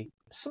summary,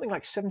 something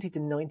like 70 to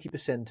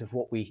 90% of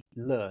what we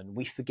learn,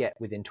 we forget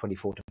within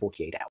 24 to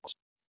 48 hours.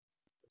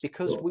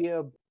 Because we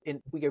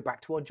go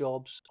back to our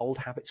jobs, old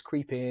habits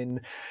creep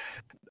in,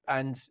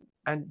 and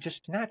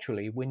just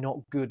naturally, we're not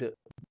good at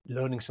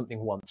learning something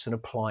once and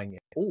applying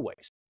it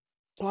always.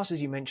 Plus,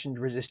 as you mentioned,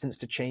 resistance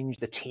to change.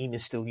 The team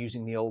is still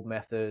using the old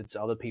methods.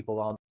 Other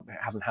people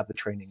haven't had the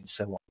training, and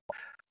so on.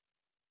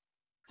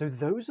 So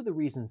those are the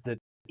reasons that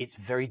it's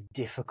very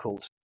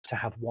difficult to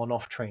have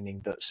one-off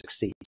training that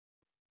succeeds.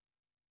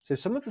 So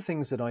some of the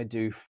things that I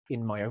do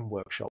in my own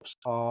workshops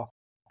are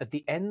at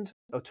the end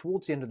or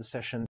towards the end of the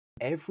session,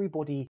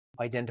 everybody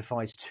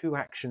identifies 2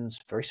 actions,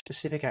 very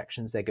specific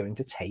actions they're going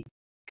to take,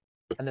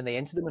 and then they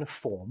enter them in a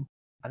form,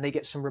 and they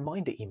get some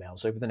reminder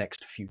emails over the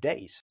next few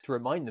days to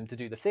remind them to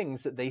do the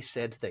things that they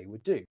said they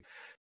would do.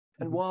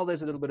 And while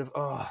there's a little bit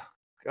of,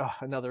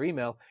 another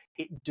email,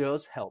 it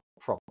does help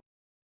from.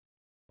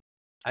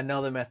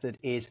 Another method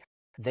is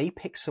they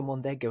pick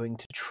someone they're going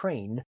to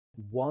train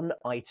one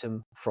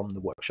item from the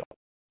workshop.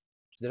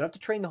 So they don't have to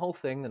train the whole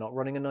thing. They're not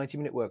running a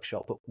 90-minute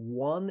workshop, but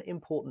one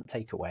important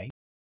takeaway.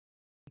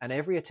 And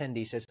every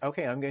attendee says,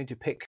 okay, I'm going to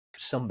pick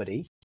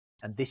somebody,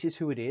 and this is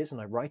who it is, and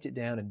I write it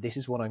down, and this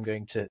is what I'm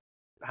going to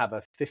have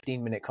a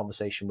 15-minute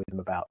conversation with them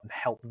about and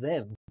help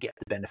them get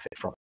the benefit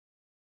from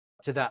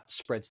it. So that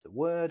spreads the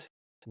word,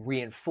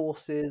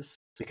 reinforces,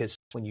 because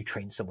when you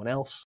train someone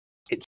else,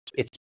 it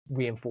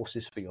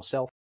reinforces for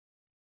yourself.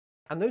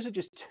 And those are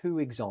just 2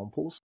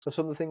 examples of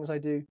some of the things I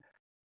do.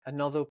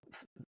 Another,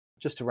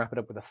 just to wrap it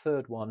up with a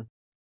third one,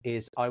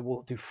 is I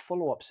will do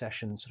follow-up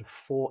sessions sort of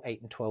 4,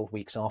 8, and 12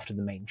 weeks after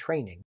the main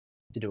training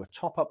to do a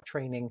top-up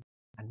training,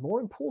 and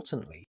more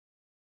importantly,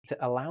 to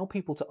allow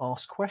people to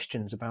ask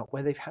questions about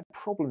where they've had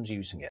problems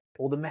using it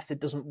or the method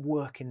doesn't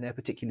work in their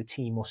particular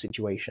team or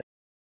situation.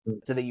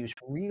 So they use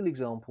real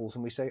examples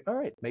and we say, all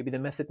right, maybe the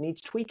method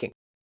needs tweaking.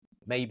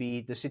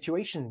 Maybe the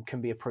situation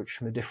can be approached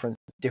from a different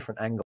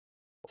angle.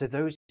 So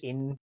those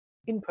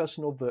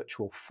in-person or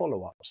virtual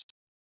follow-ups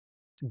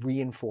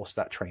reinforce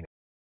that training.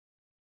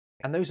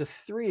 And those are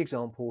 3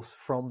 examples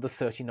from the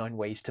 39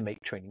 ways to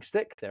make training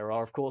stick. There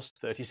are, of course,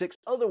 36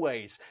 other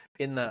ways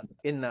in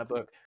that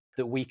book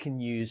that we can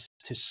use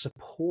to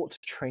support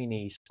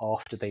trainees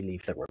after they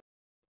leave the room.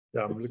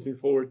 Yeah, I'm looking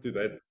forward to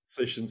that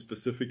session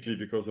specifically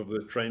because of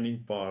the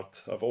training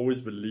part. I've always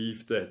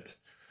believed that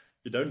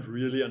you don't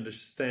really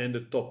understand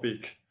a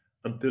topic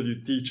until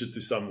you teach it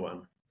to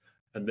someone.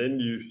 And then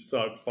you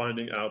start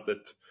finding out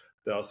that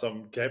there are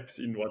some gaps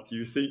in what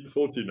you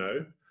thought you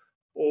know,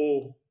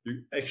 or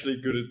you're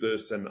actually good at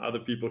this and other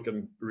people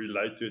can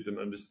relate to it and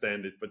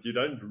understand it, but you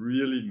don't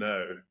really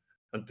know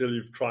until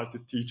you've tried to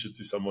teach it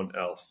to someone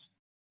else.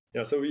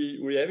 Yeah, so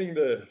we're having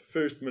the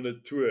first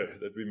minute tour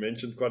that we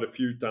mentioned quite a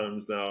few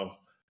times now,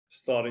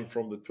 starting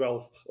from the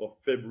 12th of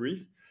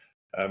February.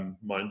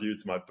 Mind you,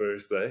 it's my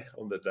birthday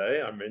on the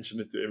day. I mention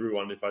it to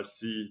everyone if I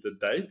see the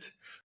date.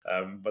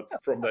 But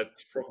from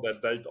that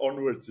date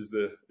onwards is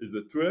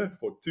the tour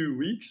for 2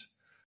 weeks.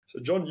 So,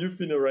 John, you've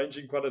been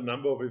arranging quite a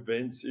number of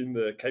events in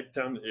the Cape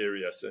Town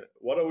area. So,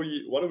 what are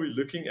we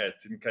looking at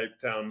in Cape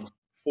Town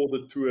for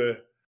the tour,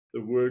 the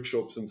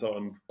workshops, and so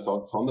on?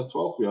 So on the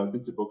 12th, we're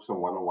hoping to book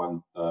some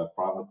one-on-one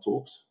private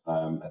talks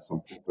at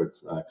some corporate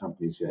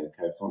companies here in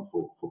Cape Town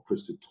for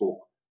Chris to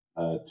talk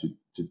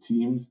to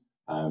teams.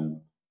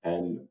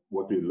 And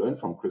what we learned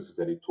from Chris is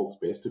that he talks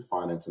best to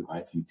finance and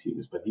IT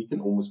teams, but he can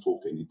almost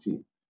talk to any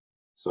team.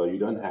 So you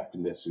don't have to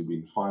necessarily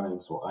be in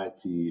finance or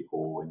IT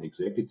or an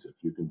executive.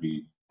 You can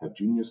have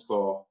junior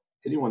staff,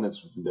 anyone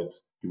that's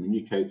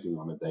communicating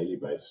on a daily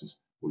basis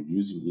or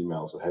using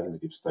emails or having to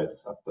give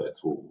status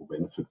updates will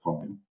benefit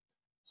from him.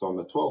 So on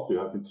the 12th, we're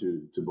hoping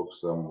to book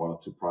some 1 or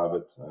 2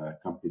 private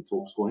company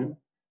talks for him.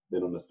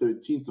 Then on the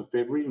 13th of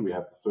February, we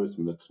have the first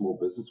minute small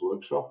business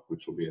workshop,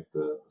 which will be at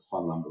the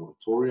Sunlumber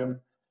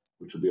Auditorium,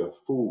 which will be a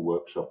full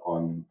workshop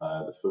on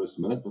the first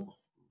minute with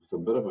a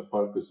bit of a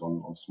focus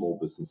on small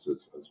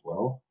businesses as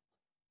well.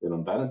 Then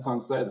on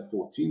Valentine's Day, the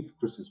 14th,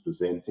 Chris is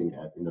presenting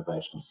at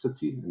Innovation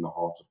City in the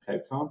heart of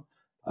Cape Town,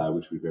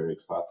 which we're very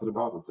excited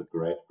about. It's a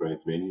great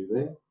venue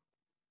there.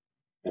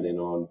 And then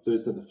on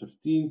Thursday, the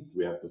 15th,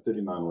 we have the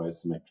 39 Ways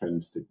to Make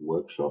Training Stick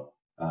workshop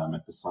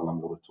at the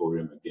Sunlumber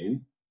Auditorium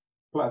again.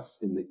 Plus,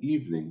 in the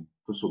evening,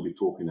 Chris will be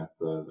talking at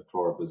the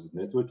Clara Business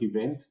Network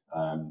event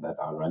that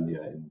I run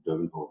here in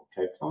Durbanville,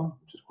 Cape Town,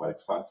 which is quite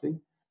exciting.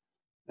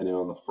 And then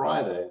on the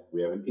Friday,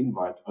 we have an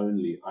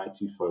invite-only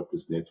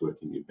IT-focused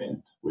networking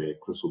event where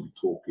Chris will be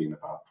talking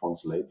about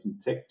translating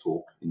tech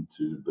talk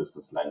into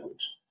business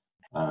language.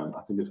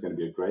 I think it's going to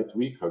be a great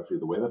week. Hopefully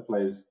the weather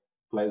plays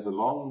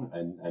along,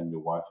 and your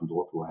wife and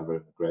daughter will have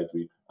a great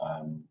week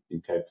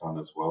in Cape Town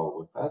as well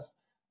with us.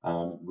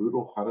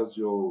 Rudolf, how does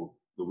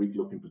the week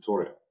look in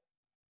Pretoria?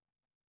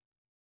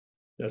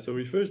 Yeah, so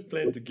we first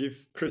planned to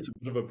give Chris a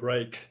bit of a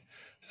break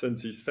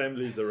since his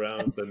family's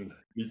around and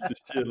needs to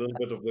see a little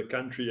bit of the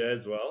country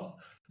as well.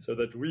 So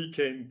that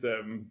weekend,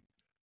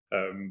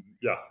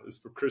 is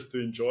for Chris to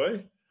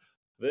enjoy.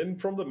 Then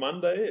from the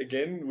Monday,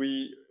 again,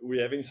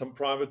 we're having some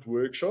private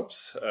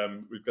workshops.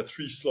 We've got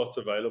 3 slots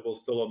available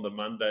still on the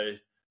Monday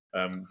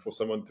for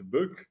someone to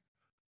book.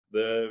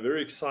 The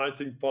very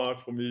exciting part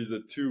for me is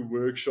the 2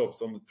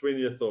 workshops on the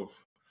 20th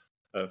of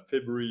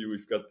February.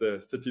 We've got the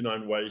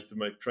 39 Ways to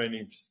Make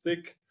Training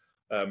Stick.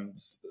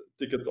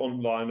 Tickets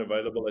online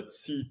available at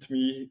Seat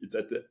Me. It's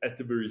at the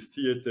Atterbury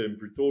Theatre in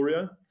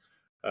Pretoria.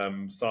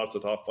 Starts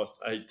at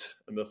 8:30.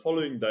 And the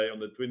following day, on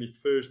the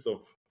 21st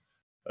of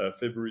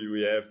February,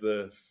 we have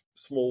the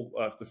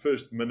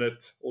first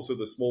minute, also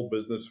the small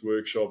business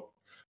workshop,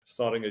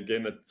 starting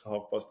again at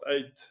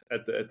 8:30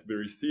 at the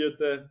Atterbury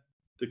Theatre.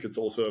 Tickets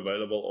also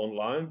available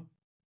online.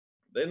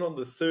 Then on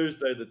the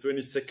Thursday, the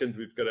 22nd,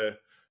 we've got a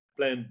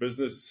planned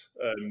business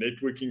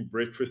networking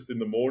breakfast in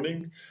the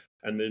morning.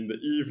 And then the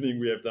evening,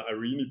 we have the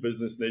Irene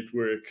Business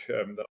Network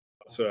that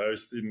I also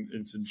host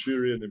in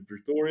Centurion in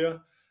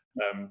Pretoria.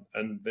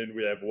 And then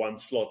we have 1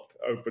 slot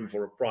open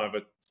for a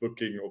private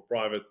booking or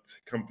private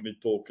company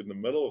talk in the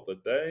middle of the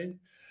day.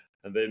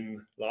 And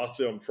then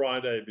lastly, on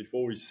Friday,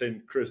 before we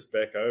send Chris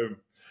back home,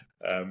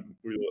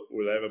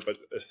 we'll have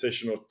a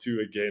session or 2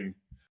 again.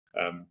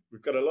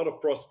 We've got a lot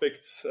of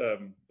prospects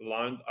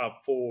lined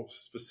up for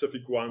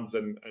specific ones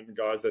and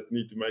guys that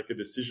need to make a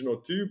decision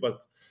or 2. But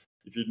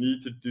if you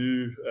need to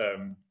do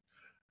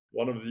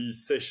one of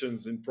these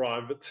sessions in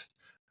private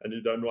and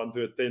you don't want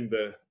to attend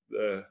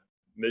the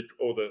net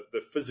or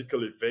the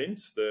physical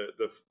events,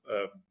 the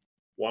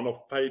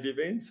one-off paid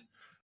events,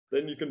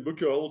 then you can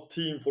book your whole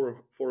team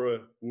for a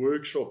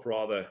workshop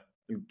rather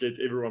and get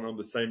everyone on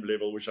the same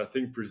level, which I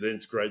think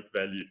presents great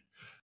value.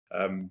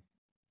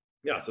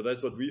 So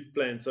that's what we've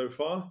planned so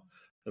far.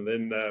 And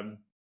then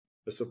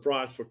a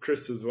surprise for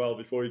Chris as well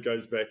before he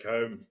goes back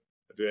home.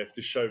 We have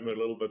to show him a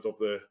little bit of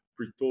the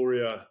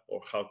Pretoria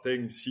or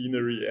Gauteng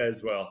scenery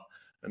as well,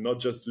 and not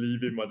just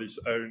leave him at his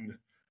own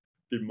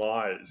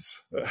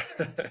demise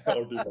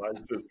or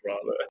devices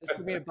rather. Just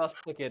give me a bus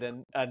ticket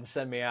and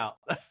send me out.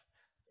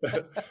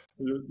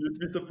 You'd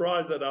be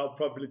surprised at our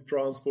public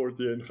transport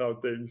here in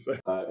Gauteng. So.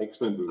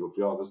 Excellent, Rudolf.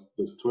 Yeah,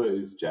 this tour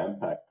is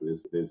jam-packed.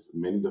 There's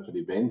many different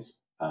events,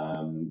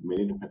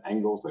 many different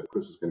angles that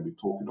Chris is going to be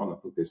talking on. I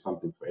think there's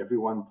something for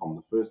everyone, from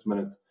the first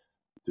minute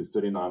to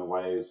 39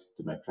 Ways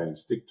to Make Training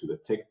Stick to the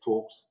tech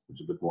talks, which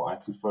is a bit more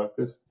IT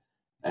focused.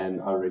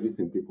 And I really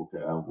think people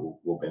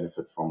will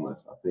benefit from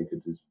this. I think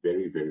it is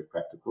very, very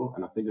practical.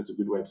 And I think it's a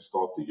good way to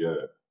start the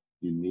year.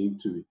 You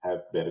need to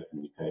have better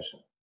communication.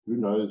 Who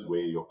knows where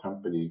your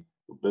company,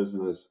 your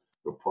business,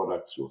 your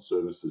products, your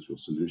services, your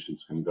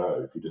solutions can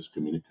go if you just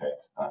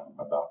communicate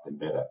about them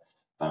better.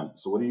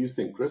 So what do you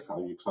think, Chris? Are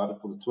you excited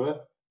for the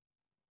tour?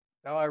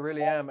 No, I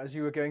really am. As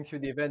you were going through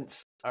the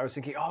events, I was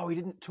thinking, we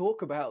didn't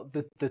talk about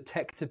the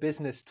tech to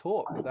business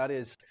talk. That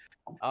is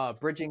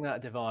bridging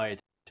that divide.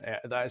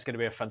 That is going to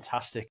be a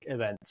fantastic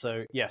event.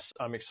 So yes,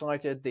 I'm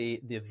excited.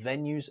 The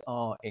venues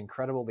are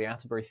incredible. The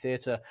Atterbury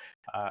Theatre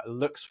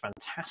looks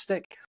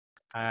fantastic,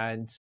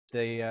 and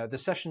the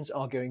sessions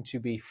are going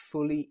to be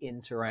fully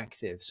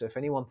interactive. So if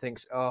anyone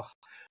thinks,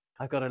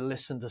 I've got to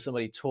listen to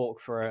somebody talk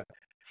for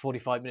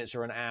 45 minutes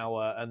or an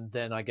hour and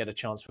then I get a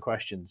chance for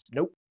questions.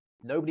 Nope.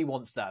 Nobody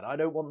wants that. I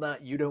don't want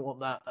that. You don't want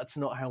that. That's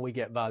not how we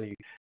get value.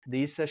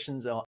 These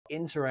sessions are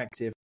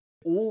interactive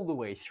all the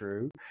way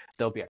through.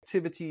 There'll be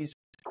activities,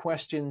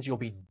 questions. You'll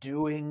be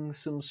doing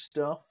some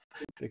stuff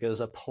because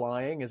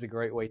applying is a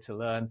great way to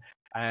learn.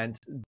 And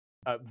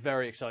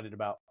very excited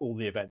about all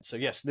the events. So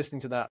yes,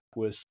 listening to that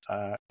was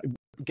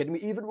getting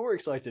me even more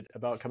excited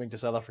about coming to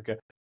South Africa.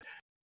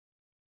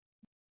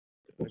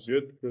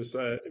 Good, because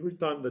every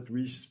time that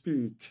we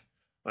speak,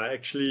 I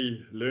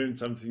actually learn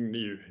something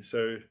new.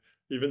 So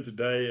even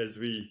today, as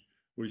we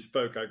we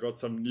spoke, I got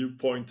some new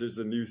pointers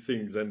and new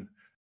things, and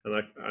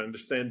I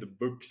understand the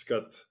book's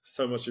got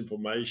so much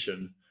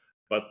information,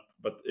 but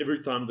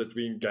every time that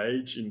we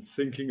engage in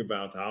thinking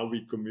about how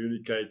we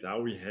communicate,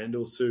 how we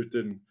handle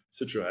certain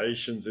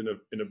situations in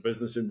a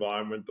business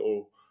environment,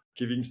 or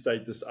giving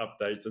status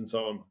updates and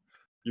so on,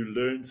 you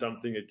learn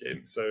something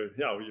again. So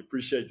yeah, we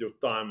appreciate your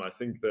time. I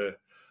think the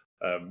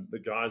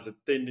guys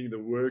attending the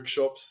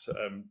workshops,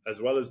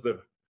 as well as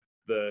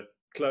the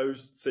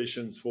closed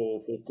sessions for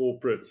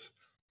corporates,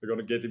 are going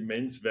to get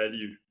immense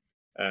value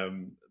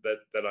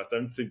that I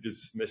don't think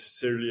is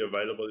necessarily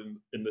available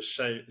in the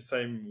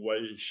same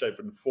way, shape,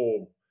 and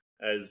form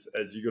as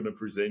you're going to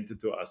present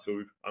it to us.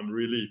 So I'm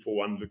really, for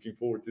one, looking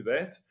forward to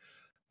that.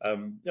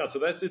 So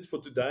that's it for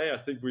today. I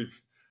think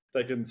we've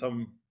taken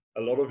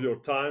a lot of your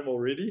time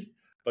already,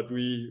 but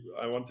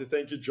I want to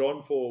thank you,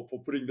 John, for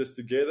putting this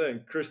together,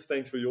 and Chris,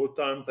 thanks for your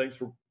time. Thanks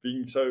for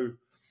being so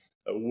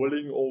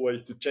willing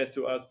always to chat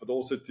to us, but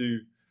also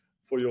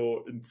for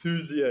your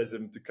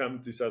enthusiasm to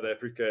come to South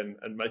Africa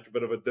and make a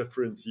bit of a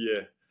difference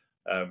here.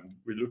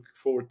 We look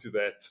forward to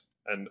that,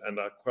 and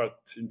I quite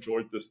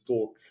enjoyed this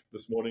talk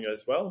this morning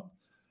as well.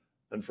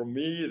 And from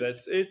me,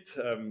 that's it.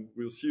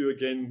 We'll see you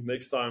again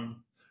next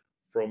time,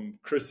 from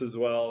Chris as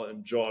well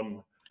and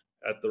John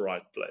at the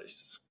right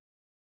place.